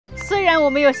虽然我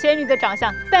没有仙女的长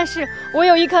相，但是我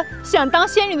有一颗想当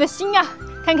仙女的心啊！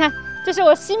看看，这是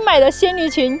我新买的仙女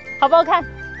裙，好不好看？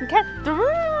你看，这样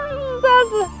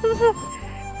子，是不是？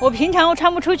我平常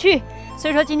穿不出去，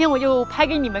所以说今天我就拍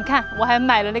给你们看。我还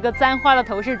买了那个簪花的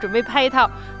头饰，准备拍一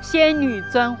套仙女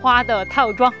簪花的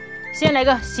套装。先来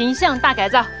个形象大改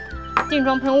造，定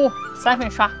妆喷雾、3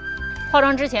粉刷。化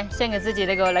妆之前，先给自己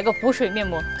来个补水面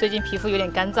膜。最近皮肤有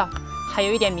点干燥，还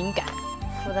有一点敏感，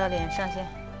敷到脸上先。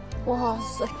哇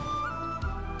塞！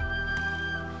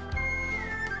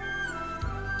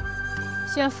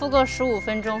先敷个15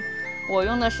分钟。我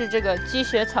用的是这个积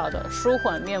雪草的舒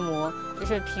缓面膜，就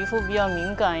是皮肤比较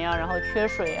敏感呀，然后缺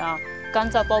水啊、干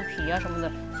燥爆皮啊什么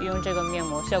的，就用这个面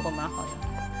膜，效果蛮好的。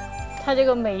它这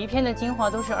个每一片的精华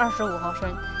都是25毫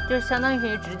升，就是相当于可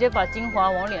以直接把精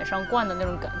华往脸上灌的那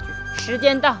种感觉。时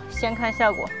间到，先看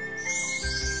效果。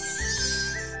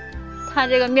它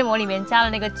这个面膜里面加了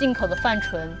那个进口的泛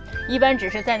醇，一般只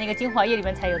是在那个精华液里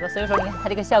面才有的，所以说你看它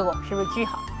这个效果是不是巨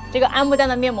好？这个安慕丹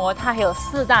的面膜它还有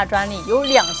4大专利，有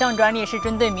2项专利是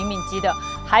针对敏敏肌的，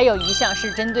还有1项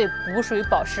是针对补水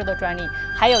保湿的专利，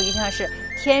还有1项是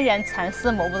天然蚕丝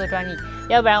膜布的专利。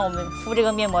要不然我们敷这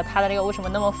个面膜，它的这个为什么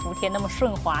那么服帖、那么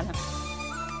顺滑呢？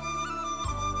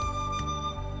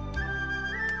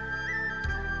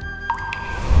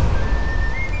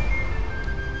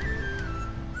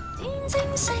天清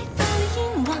晰對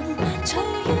煙雲，隨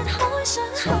月海上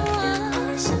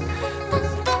下。